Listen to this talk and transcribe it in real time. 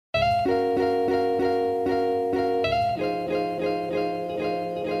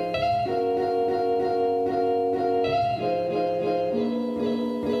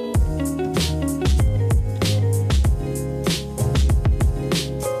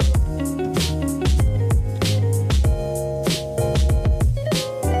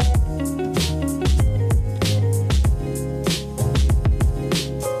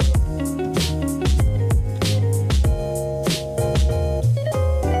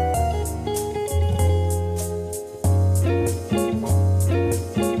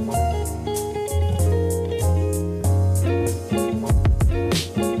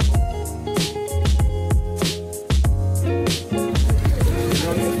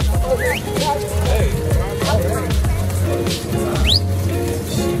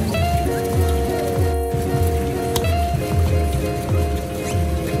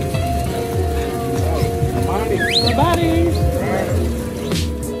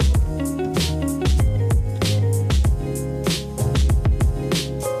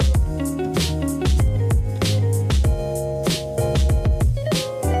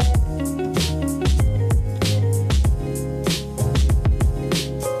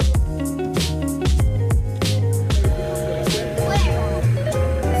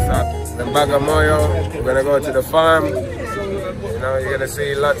Bagamoyo, we're gonna go to the farm. You know, you're gonna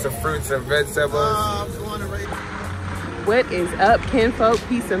see lots of fruits and vegetables. What is up, kinfolk?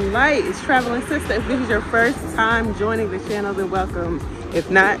 Peace and light. It's Traveling Sista. If this is your first time joining the channel, then welcome.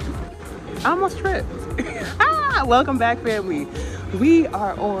 If not, I almost tripped. Welcome back, family. We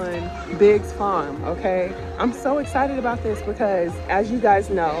are on Bigg's farm, okay? I'm so excited about this because, as you guys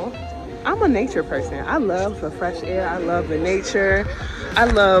know, I'm a nature person. I love the fresh air. I love the nature. I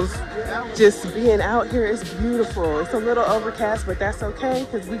love just being out here. It's beautiful. It's a little overcast, but that's okay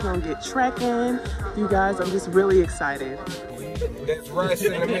because we're gonna get trekking. You guys, I'm just really excited. There's rice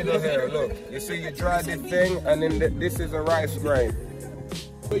in the middle here. Look, you see, you dry this thing, and then this is a rice grain.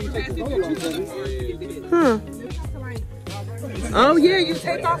 Oh yeah, you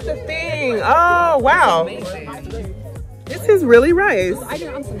take off the thing. Oh wow. This is really rice. I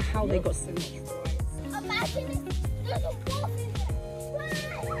don't understand how they got so much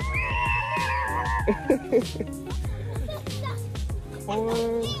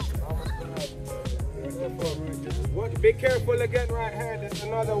Be careful again right here. There's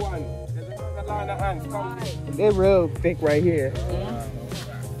another one. There's another line of ants. Come. They're real thick right here.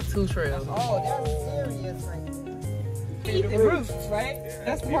 2 trails. Oh, that's serious right there. You eat the roots, right? Yeah.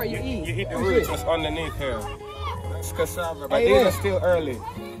 That's the part you eat. You eat the roots that's underneath here. That's cassava, but these are still early.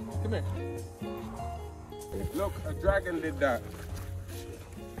 Come here. Look, a dragon did that.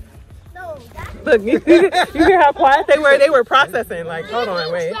 No, look, you hear how quiet they were? They were processing. Like, hold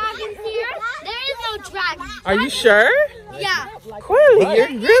on, wait. There is no dragon. Are you sure? Yeah. Quilly, you're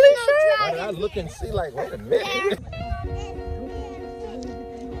really sure? I look and see like, wait a minute.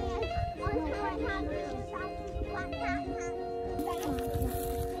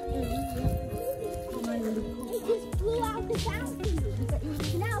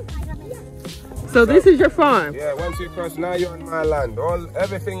 So this is your farm? Yeah, once you cross, now you're on my land.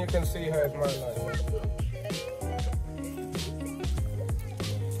 Everything you can see here is my land.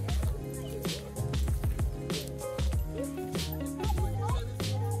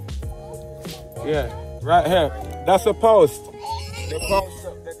 Yeah, right here. That's a post. The post,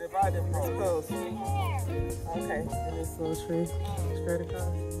 the dividing post. Okay, and this little tree straight across.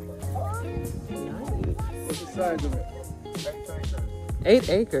 Nice. What's the size of it? 8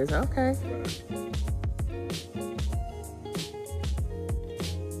 acres, okay.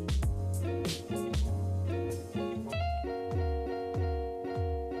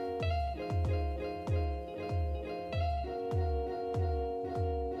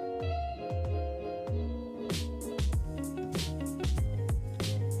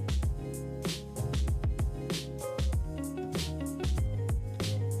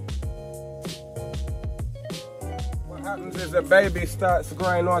 What happens is the baby starts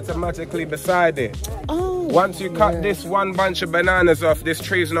growing automatically beside it. Oh. Once you cut this one bunch of bananas off, this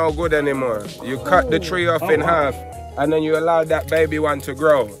tree's no good anymore. You cut the tree off in half, and then you allow that baby one to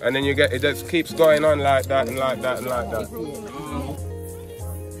grow, and then you get, it just keeps going on like that and like that and like that.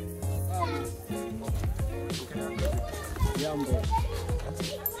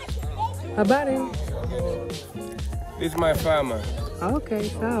 How about it? This is my farmer. Okay,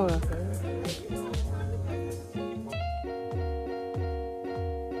 sour.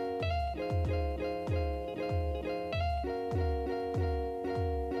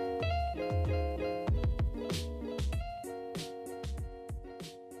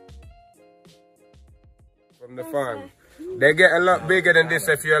 From the farm. They get a lot bigger than this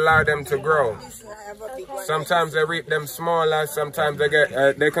if you allow them to grow. Sometimes they reap them smaller, sometimes they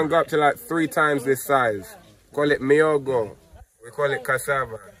get they can go up to like 3 times this size. Call it miogo. We call it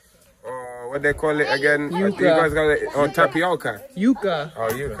cassava. Or what they call it again? You guys call it tapioca. Yucca.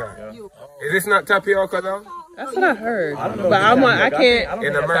 Oh, yucca. Is this not tapioca though? That's what I heard. But I can't.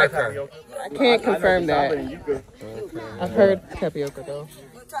 In America. I can't confirm that. Okay. I've heard tapioca though.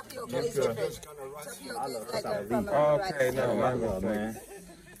 Okay, no, man.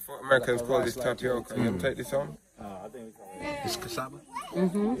 Americans call this tapioca. You take this on? It's cassava.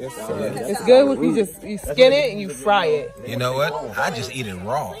 Yes, sir. It's good when you skin it and you fry it. You know what? I just eat it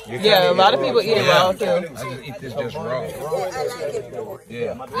raw. Yeah, a lot of people eat it raw too. I just eat this just raw.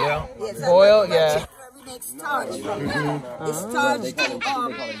 Yeah. Yeah. Boiled, yeah. We make starch. The starch to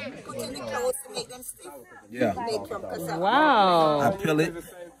put in the clothes to make them stiff. Yeah. Make from cassava. Wow. I peel it,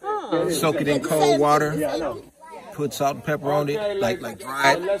 soak it in cold water, put salt and pepper on it, like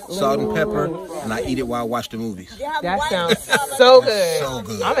dried salt and pepper, and I eat it while I watch the movies. That sounds so good. So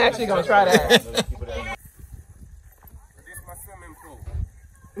good. I'm actually gonna try that.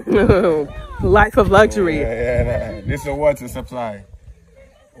 Life of luxury. Yeah. This is a water supply.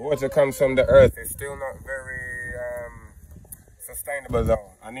 Water comes from the earth. It's still not very sustainable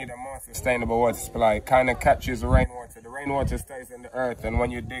though. I need a more sustainable water supply. It kind of catches the rainwater. The rainwater stays in the earth, and when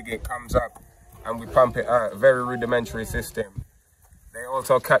you dig it, comes up and we pump it out. Very rudimentary system. They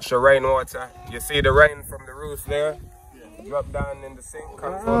also catch the rainwater. You see the rain from the roof there? Drop down in the sink,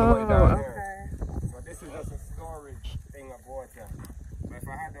 comes all the way down here. So this is just a storage thing of water. But if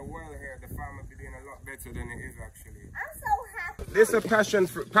I had a well here, the farm would be doing a lot better than it is actually. I'm so happy. This is a passion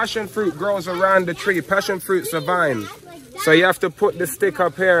fruit. Passion fruit grows around the tree. Passion fruit's a vine. So you have to put the stick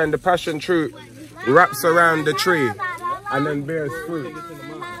up here and the passion fruit wraps around the tree and then bears fruit.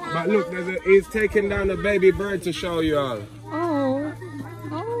 But look, he's taking down a baby bird to show you all. Oh,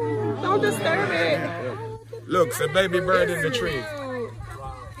 don't disturb it. Look, it's a baby bird in the tree.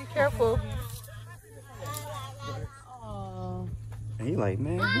 Be careful. And he like,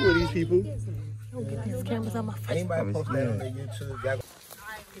 man, who are these people? Don't get these cameras on my face. Anybody post that on their YouTube?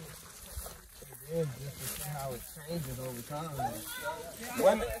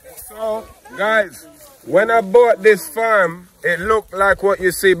 So, guys, when I bought this farm, it looked like what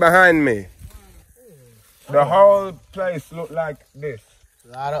you see behind me. The whole place looked like this.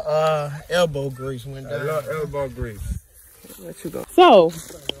 A lot of elbow grease went down. A lot of elbow grease. Let you go. So,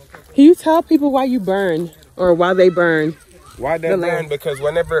 can you tell people why you burn or why they burn? Why they burn? Because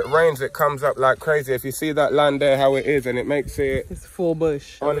whenever it rains, it comes up like crazy. If you see that land there, how it is, and it makes it It's full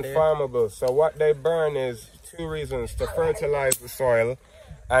bush. unfarmable. So what they burn is two reasons: to fertilize the soil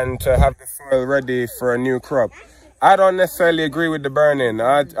and to have the soil ready for a new crop. I don't necessarily agree with the burning.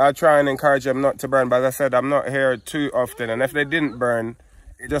 I try and encourage them not to burn, but as I said, I'm not here too often. And if they didn't burn,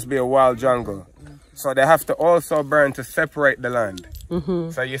 it'd just be a wild jungle. So they have to also burn to separate the land.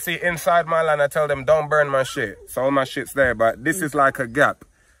 So you see, inside my land, I tell them, don't burn my shit. So all my shit's there, but this is like a gap.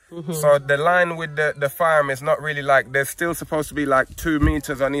 So the line with the farm is not really like, there's still supposed to be like 2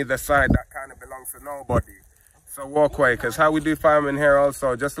 meters on either side that kind of belongs to nobody. So walkway, because how we do farming here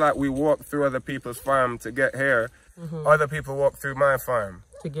also, just like we walk through other people's farm to get here, other people walk through my farm.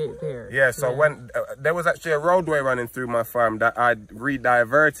 To get there. Yeah, so when there was actually a roadway running through my farm that I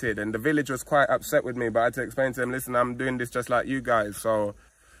re-diverted, and the village was quite upset with me, but I had to explain to them, listen, I'm doing this just like you guys, so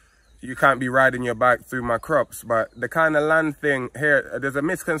you can't be riding your bike through my crops. But the kind of land thing here, there's a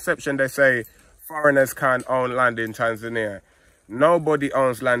misconception. They say foreigners can't own land in Tanzania. Nobody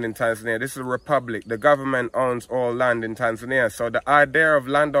owns land in Tanzania. This is a republic. The government owns all land in Tanzania. So the idea of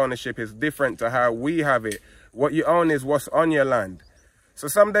land ownership is different to how we have it. What you own is what's on your land. So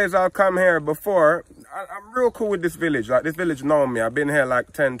some days I'll come here before, I'm real cool with this village. Like, this village know me. I've been here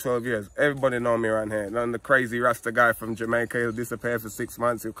like 10, 12 years. Everybody know me around here. None of the crazy Rasta guy from Jamaica, he'll disappear for 6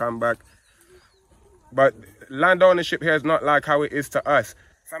 months, he'll come back. But land ownership here is not like how it is to us.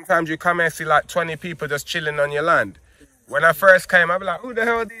 Sometimes you come here and see like 20 people just chilling on your land. When I first came, I'd be like, who the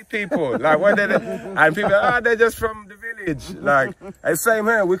hell are these people? Like, what are they? And people, they're just from the village. Like, and same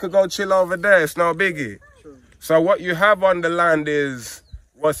here, we could go chill over there, it's no biggie. So what you have on the land is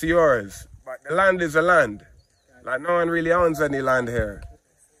what's yours. But the land is a land. Like, no one really owns any land here.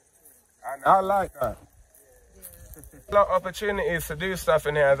 And I like that. A lot of opportunities to do stuff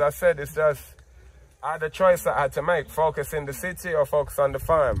in here. As I said, it's just, I had a choice that I had to make. Focus in the city or focus on the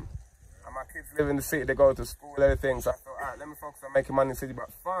farm. And my kids live in the city, they go to school, everything. So I thought, all right, let me focus on making money in the city.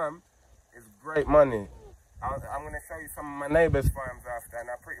 But farm is great money. I'm going to show you some of my neighbours' farms after. And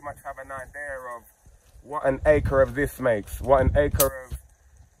I pretty much have an idea of what an acre of this makes. What an acre of,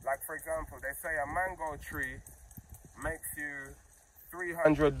 like for example, they say a mango tree makes you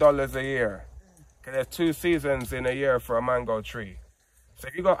 $300 a year. Because there's 2 seasons in a year for a mango tree. So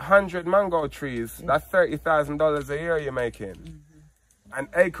if you got 100 mango trees, that's $30,000 a year you're making. An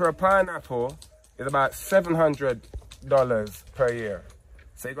acre of pineapple is about $700 per year.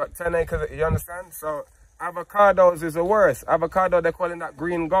 So you got 10 acres, you understand? So avocados is the worst. Avocado, they're calling that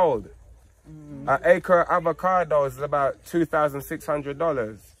green gold. An acre of avocados is about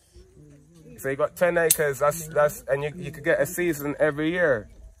 $2,600. So you got 10 acres, that's and you could get a season every year.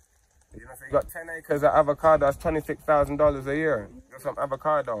 You know, so you got 10 acres of avocado, that's $26,000 a year. Just from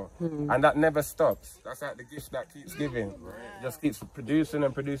avocado. And that never stops. That's like the gift that keeps giving. It just keeps producing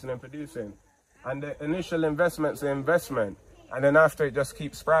and producing and producing. And the initial investment's an investment. And then after it just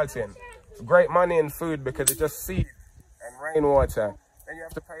keeps sprouting. It's great money in food because it's just seed and rainwater. Then you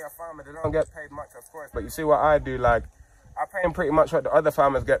have to pay your farmer. They don't get paid much, of course. But you see what I do, like, I pay him pretty much what the other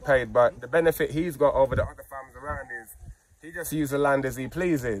farmers get paid. But the benefit he's got over the other farmers around is he just uses the land as he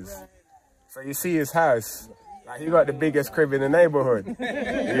pleases. So you see his house, like he got the biggest crib in the neighborhood.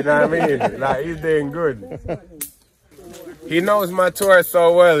 You know what I mean? Like he's doing good. He knows my tour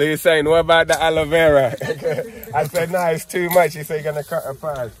so well. He's saying, what about the aloe vera? I said, no, it's too much. He said, you're going to cut a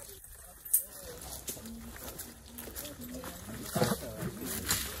part.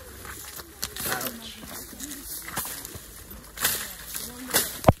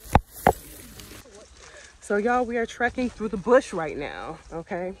 So y'all, we are trekking through the bush right now,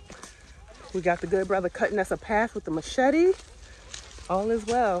 okay? We got the good brother cutting us a path with the machete. All is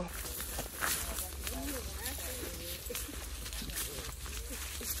well.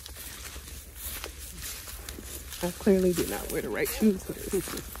 I clearly did not wear the right shoes for this.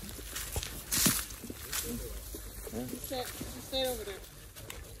 Stand over there.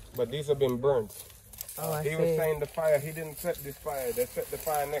 But these have been burnt. Oh, I He was saying the fire, he didn't set this fire. They set the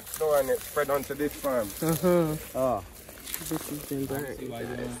fire next door and it spread onto this farm. Oh. This has been burnt.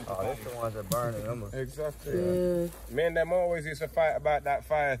 Oh, that's the ones that burn it. Exactly. Yeah. Me and them always used to fight about that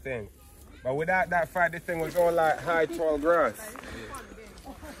fire thing. But without that fire, this thing was all like high, tall grass.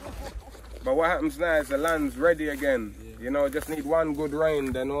 But what happens now is the land's ready again. You know, just need one good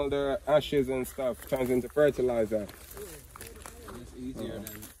rain, then all the ashes and stuff turns into fertilizer. It's easier than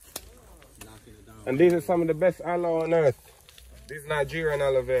knocking it down. And these are some of the best aloe on earth. These Nigerian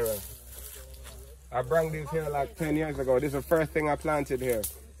aloe vera. I brought these here like 10 years ago. This is the first thing I planted here.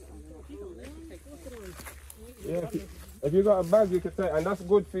 Yeah, if you got a bag, you can say, and that's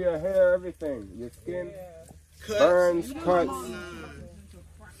good for your hair, everything. Your skin, burns, cuts.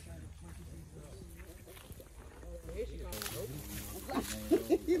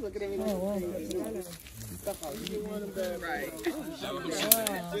 You looking at me like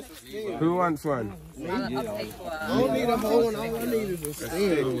Who wants one? I don't need a whole one. All I need is a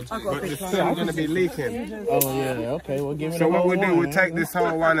stem. But the stem's going to be leaking. Oh, yeah. Okay, well, give me So the what whole we do, one, we man. take this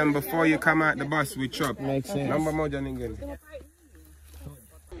whole one and before you come out the bus, we chop. Makes sense. Number more, Janingin.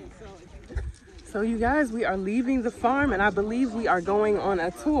 So you guys, we are leaving the farm and I believe we are going on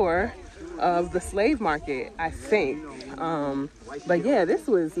a tour of the slave market, I think. But yeah, this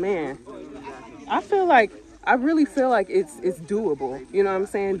was, man, I really feel like it's doable. You know what I'm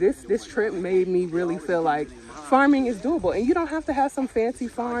saying? This trip made me really feel like farming is doable. And you don't have to have some fancy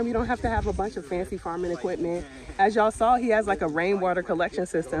farm. You don't have to have a bunch of fancy farming equipment. As y'all saw, he has like a rainwater collection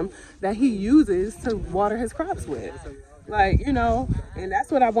system that he uses to water his crops with. Like, you know, and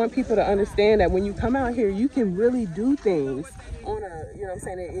that's what I want people to understand, that when you come out here, you can really do things on a, you know what I'm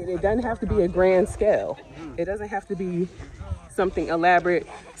saying, it doesn't have to be a grand scale. It doesn't have to be something elaborate,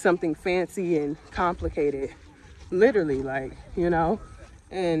 something fancy and complicated. Literally, like, you know,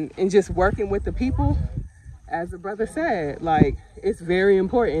 and just working with the people, as the brother said, like, it's very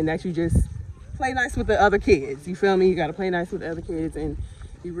important that you just play nice with the other kids. You feel me? You got to play nice with the other kids, and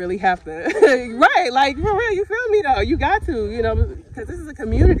you really have to, right, like, for real, you feel me though? You got to, you know, because this is a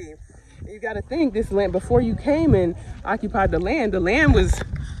community. You got to think, this land, before you came and occupied the land was,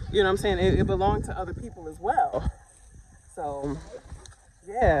 you know what I'm saying, it belonged to other people as well. So,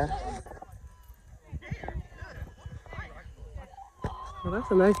 yeah. Well,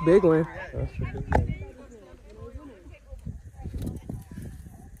 that's a nice big one. That's a big one.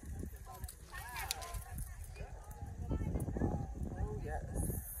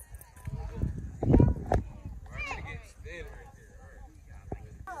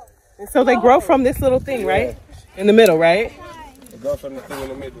 And so they grow from this little thing, right? In the middle, right? They grow from the thing in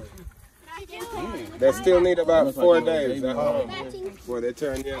the middle. They still need about 4 days at home before they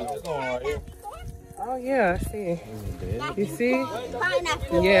turn yellow. Oh yeah, I see. You see?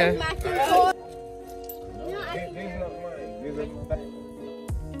 Yeah. These not mine. These are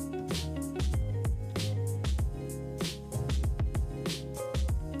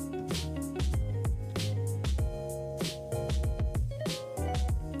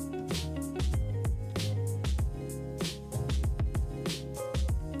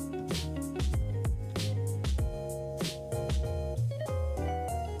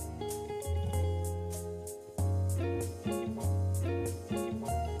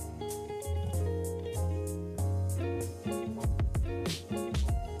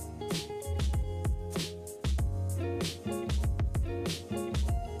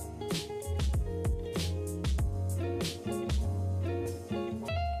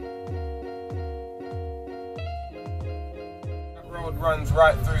road runs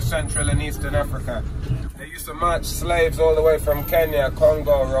right through Central and Eastern Africa. They used to march slaves all the way from Kenya,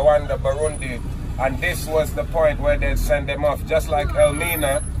 Congo, Rwanda, Burundi, and this was the point where they'd send them off. Just like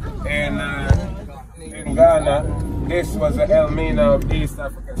Elmina in Ghana, this was the Elmina of East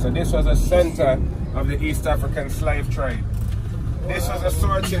Africa. So this was a center of the East African slave trade. This was a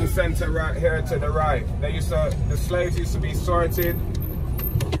sorting center right here to the right. The slaves used to be sorted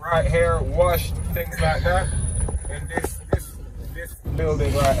right here, washed, things like that, in this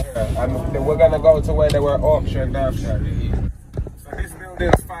building right here. And we're gonna go to where they were auctioned after. So this building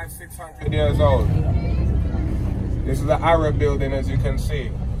is 500-600 years old. This is an Arab building, as you can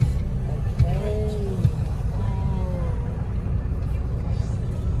see.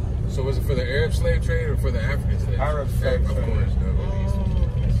 So was it for the Arab slave trade or for the African slave trade? Arab slave trade. Of course.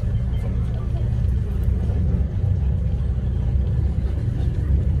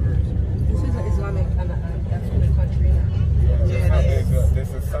 This is an Islamic and African country now. Yeah, this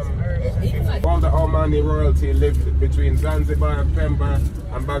is some. All the Omani royalty lived between Zanzibar and Pemba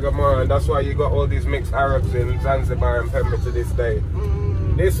and Bagamoyo, and that's why you got all these mixed Arabs in Zanzibar and Pemba to this day.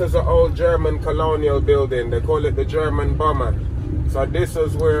 This is an old German colonial building. They call it the German Bomber. So this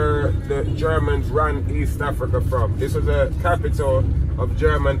is where the Germans ran East Africa from. This was the capital of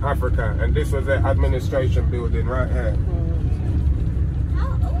German Africa, and this was the administration building right here.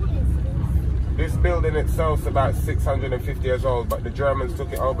 This building itself is about 650 years old, but the Germans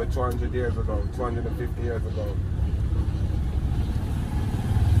took it over 200 years ago, 250 years ago.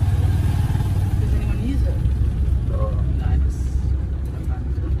 Does anyone use it?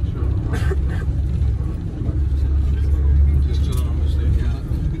 Just chilling on the slave yacht.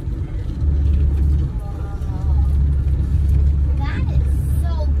 That is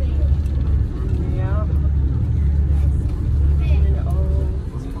so big. Yeah.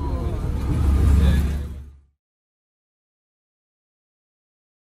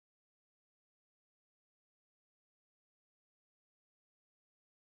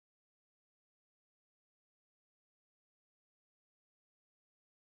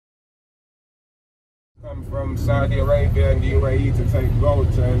 Come from Saudi Arabia and the UAE to take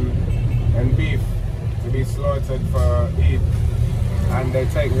goat and beef to be slaughtered for Eid. And they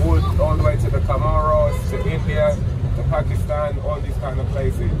take wood all the way to the Comoros, to India, to Pakistan, all these kind of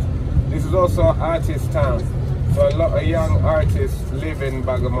places. This is also an artist town. So a lot of young artists live in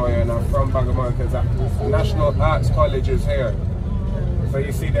Bagamoyo and are from Bagamoyo because the National Arts College is here. So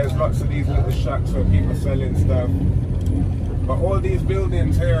you see there's lots of these little shacks where people selling stuff. But all these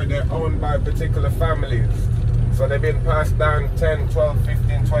buildings here, they're owned by particular families. So they've been passed down 10, 12,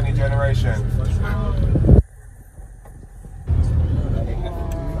 15, 20 generations.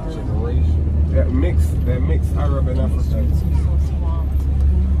 They're mixed Arab and African.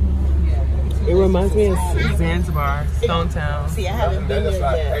 It reminds me of Zanzibar, Stone Town. See, I haven't been here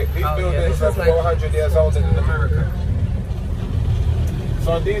yet. These buildings are 400 years older than America.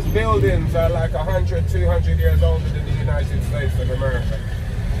 So these buildings are like 100, 200 years older than the United States of America.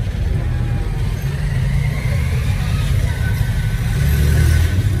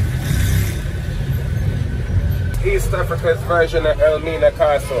 East Africa's version of Elmina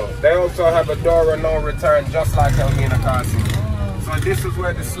Castle. They also have a door of no return just like Elmina Castle. So this is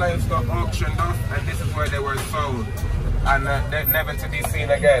where the slaves got auctioned off and this is where they were sold. And they're never to be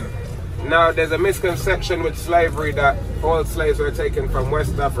seen again. Now, there's a misconception with slavery that all slaves were taken from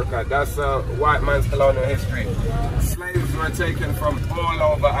West Africa. That's white man's colonial history. Slaves were taken from all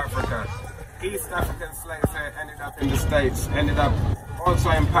over Africa. East African slaves ended up in the States, ended up also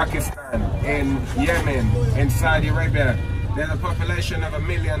in Pakistan, in Yemen, in Saudi Arabia. There's a population of 1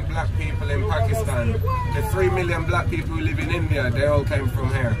 million black people in Pakistan. The 3 million black people who live in India, they all came from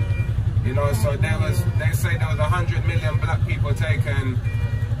here. You know, so they say there was 100 million black people taken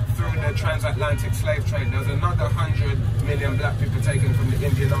through the transatlantic slave trade. There's another 100 million black people taken from the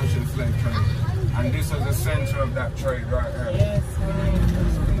Indian Ocean slave trade. And this was the center of that trade right here.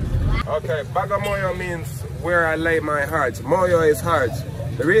 Okay, Bagamoyo means where I lay my heart. Moyo is heart.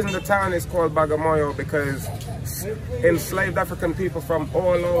 The reason the town is called Bagamoyo because enslaved African people from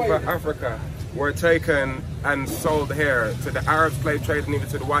all over Africa were taken and sold here to the Arab slave trade and even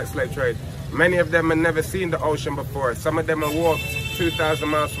to the white slave trade. Many of them had never seen the ocean before. Some of them had walked 2,000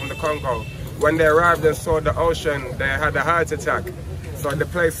 miles from the Congo. When they arrived and saw the ocean, they had a heart attack. So the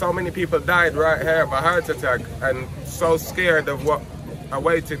place, so many people died right here of a heart attack and so scared of what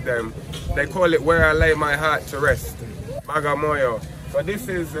awaited them. They call it where I lay my heart to rest, Bagamoyo. So this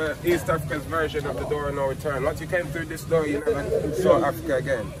is East Africa's version of the door of no return. Once you came through this door, you never saw Africa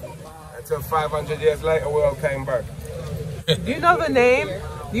again. Until 500 years later, we all came back. Do you know the name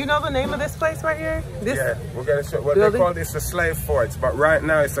Do you know the name of this place right here? This yeah, we're gonna show. Well, they call this the slave forts, but right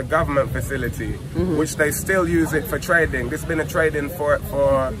now it's a government facility, which they still use it for trading. This has been a trading fort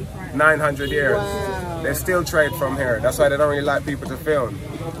for 900 years. Wow. They still trade from here. That's why they don't really like people to film.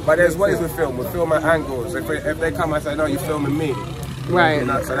 But there's ways we film. We film at angles. If they come and say, no, you're filming me. Right. You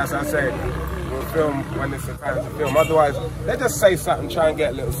know, so that's what I say. We'll film when it's the time to film. Otherwise, they just say something, try and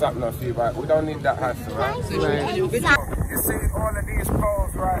get a little something off you, but we don't need that hassle, right? You see all of these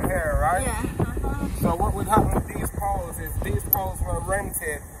poles right here, right? Yeah. So what would happen with these poles is these poles were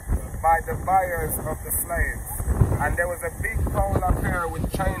rented by the buyers of the slaves. And there was a big pole up here with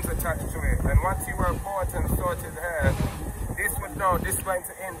chains attached to it. And once you were bought and sorted here, this would know, this going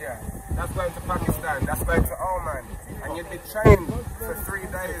to India, that's going to Pakistan, that's going to Oman. And you'd be chained for 3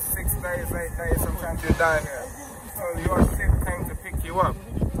 days, 6 days, 8 days, sometimes you die here. So your ship came to pick you up.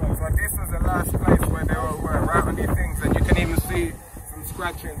 So this was the last place where they all were, right on these things. And you can even see some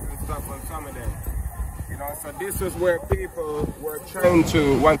scratchings and stuff on some of them. You know, so this was where people were trained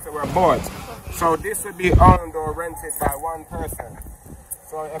to once they were bought. So this would be owned or rented by one person.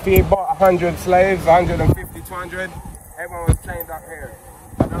 So if he bought 100 slaves, 150, 200, everyone was trained up here.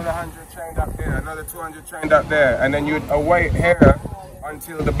 Another 100 trained up there, another 200 trained up there, and then you'd await here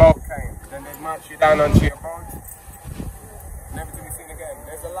until the boat came. Then they'd march you down onto your boat, never to be seen again.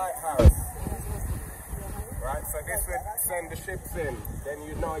 There's a lighthouse, right? So this would send the ships in. Then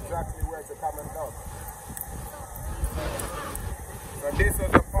you'd know exactly where to come and dock. So this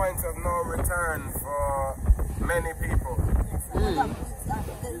was a point of no return for many people.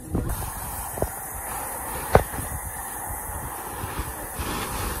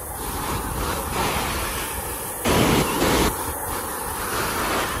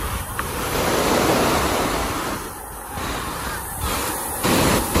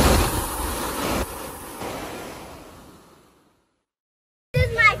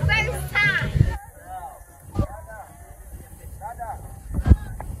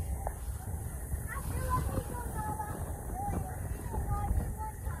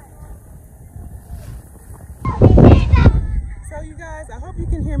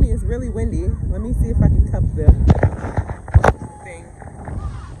 Really windy. Let me see if I can cup the thing.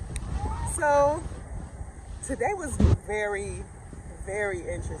 So today was very, very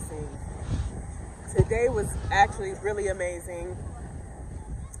interesting. Today was actually really amazing.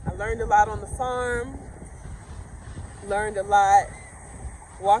 I learned a lot on the farm, learned a lot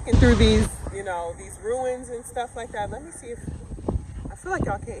walking through these, you know, these ruins and stuff like that. Let me see if, I feel like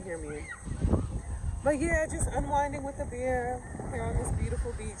y'all can't hear me. But yeah, just unwinding with a beer here on this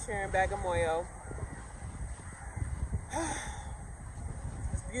beautiful beach here in Bagamoyo.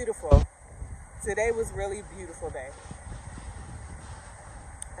 It's beautiful. Today was really a beautiful day.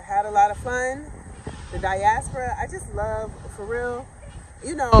 I had a lot of fun. The Diaspora, I just love, for real,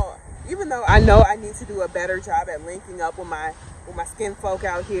 you know, even though I know I need to do a better job at linking up with my skin folk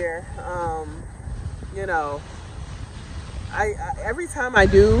out here, you know, I every time I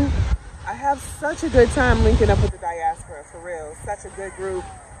do, I have such a good time linking up with the Diaspora, for real. Such a good group,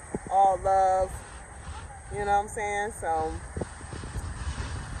 all love, you know what I'm saying? So,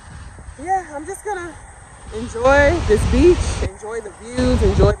 yeah, I'm just gonna enjoy this beach, enjoy the views,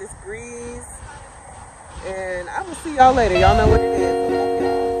 enjoy this breeze, and I will see y'all later. Y'all know what it is.